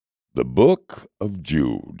The Book of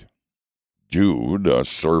Jude. Jude, a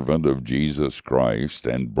servant of Jesus Christ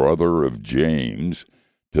and brother of James,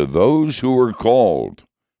 to those who are called,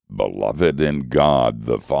 beloved in God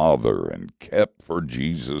the Father, and kept for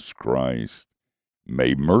Jesus Christ,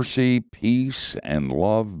 may mercy, peace, and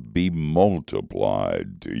love be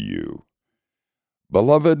multiplied to you.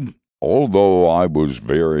 Beloved, although I was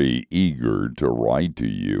very eager to write to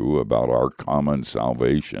you about our common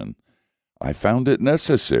salvation, I found it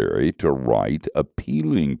necessary to write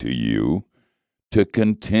appealing to you to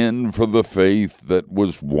contend for the faith that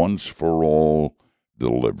was once for all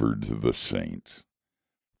delivered to the saints.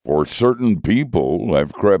 For certain people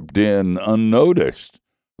have crept in unnoticed,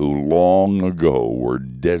 who long ago were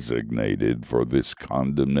designated for this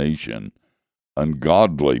condemnation,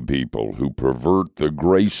 ungodly people who pervert the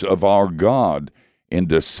grace of our God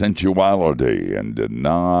into sensuality and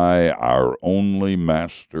deny our only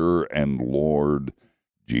Master and Lord,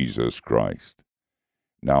 Jesus Christ.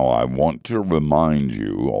 Now I want to remind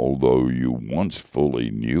you, although you once fully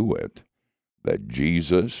knew it, that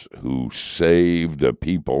Jesus, who saved a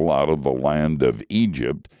people out of the land of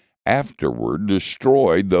Egypt, afterward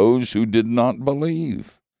destroyed those who did not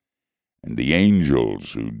believe. And the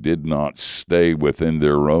angels who did not stay within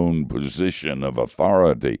their own position of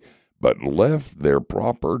authority, but left their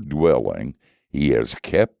proper dwelling, he has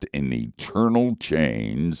kept in eternal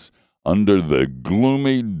chains under the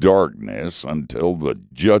gloomy darkness until the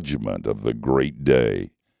judgment of the great day,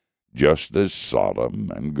 just as Sodom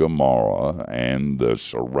and Gomorrah and the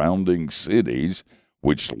surrounding cities,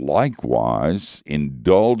 which likewise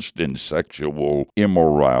indulged in sexual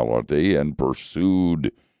immorality and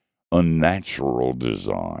pursued unnatural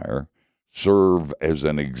desire, serve as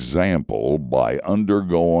an example by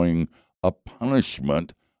undergoing a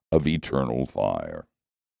punishment of eternal fire.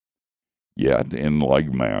 Yet, in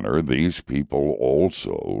like manner, these people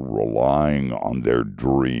also, relying on their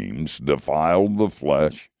dreams, defile the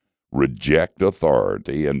flesh, reject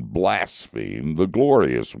authority, and blaspheme the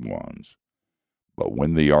glorious ones. But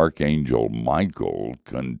when the archangel Michael,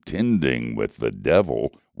 contending with the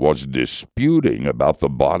devil, was disputing about the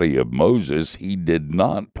body of Moses, he did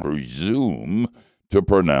not presume to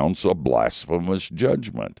pronounce a blasphemous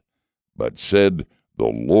judgment, but said, "The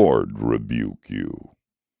Lord rebuke you."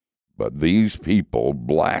 But these people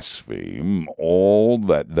blaspheme all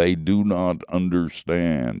that they do not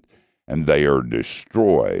understand, and they are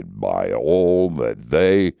destroyed by all that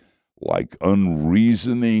they, like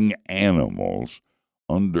unreasoning animals,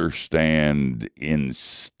 understand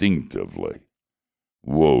instinctively.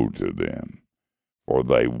 Woe to them, for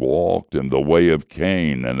they walked in the way of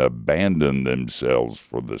Cain and abandoned themselves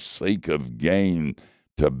for the sake of gain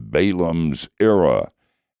to Balaam's error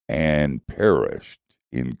and perished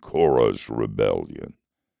in Korah's rebellion.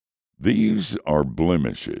 These are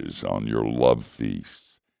blemishes on your love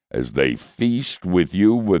feasts, as they feast with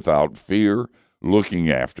you without fear, looking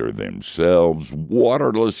after themselves,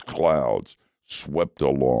 waterless clouds swept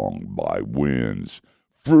along by winds,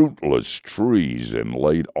 fruitless trees in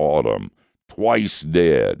late autumn, twice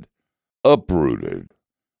dead, uprooted,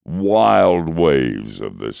 wild waves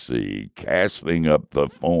of the sea, casting up the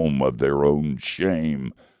foam of their own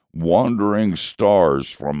shame, wandering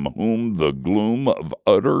stars from whom the gloom of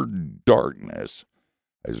utter darkness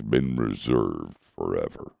has been reserved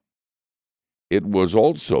forever. It was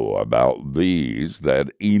also about these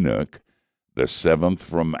that Enoch, the seventh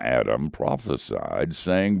from Adam, prophesied,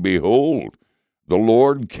 saying, "Behold, the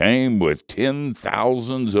Lord came with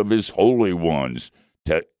 10,000s of his holy ones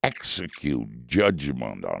to execute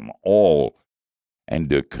judgment on all and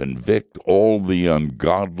to convict all the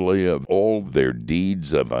ungodly of all their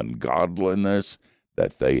deeds of ungodliness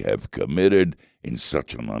that they have committed in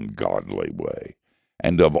such an ungodly way,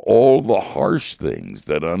 and of all the harsh things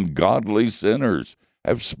that ungodly sinners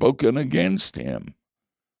have spoken against him.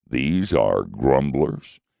 These are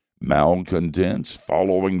grumblers, malcontents,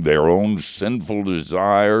 following their own sinful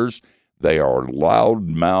desires. They are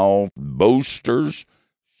loud-mouthed boasters,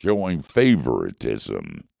 showing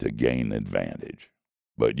favoritism to gain advantage.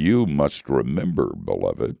 But you must remember,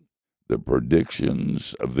 beloved, the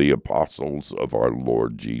predictions of the apostles of our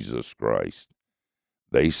Lord Jesus Christ.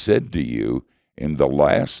 They said to you, in the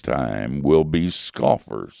last time will be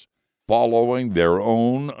scoffers, following their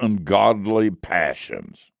own ungodly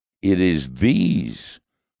passions. It is these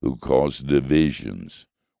who cause divisions,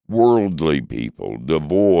 worldly people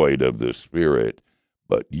devoid of the Spirit.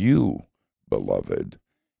 But you, beloved,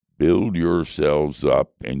 build yourselves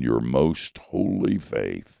up in your most holy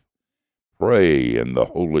faith. Pray in the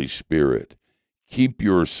Holy Spirit. Keep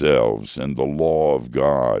yourselves in the law of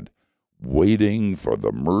God, waiting for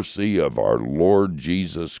the mercy of our Lord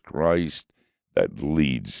Jesus Christ that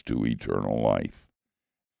leads to eternal life.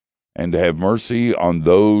 And have mercy on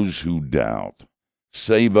those who doubt.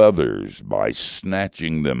 Save others by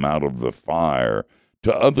snatching them out of the fire.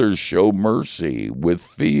 To others show mercy with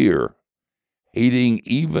fear, hating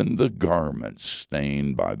even the garments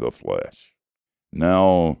stained by the flesh.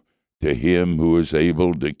 Now, to him who is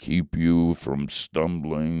able to keep you from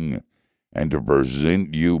stumbling and to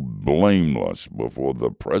present you blameless before the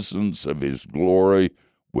presence of his glory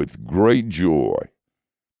with great joy,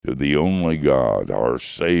 to the only God, our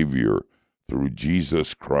Savior, through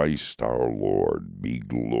Jesus Christ our Lord, be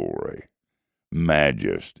glory,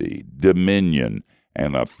 majesty, dominion,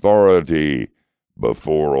 and authority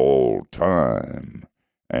before all time,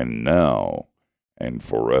 and now, and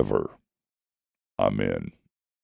forever. Amen.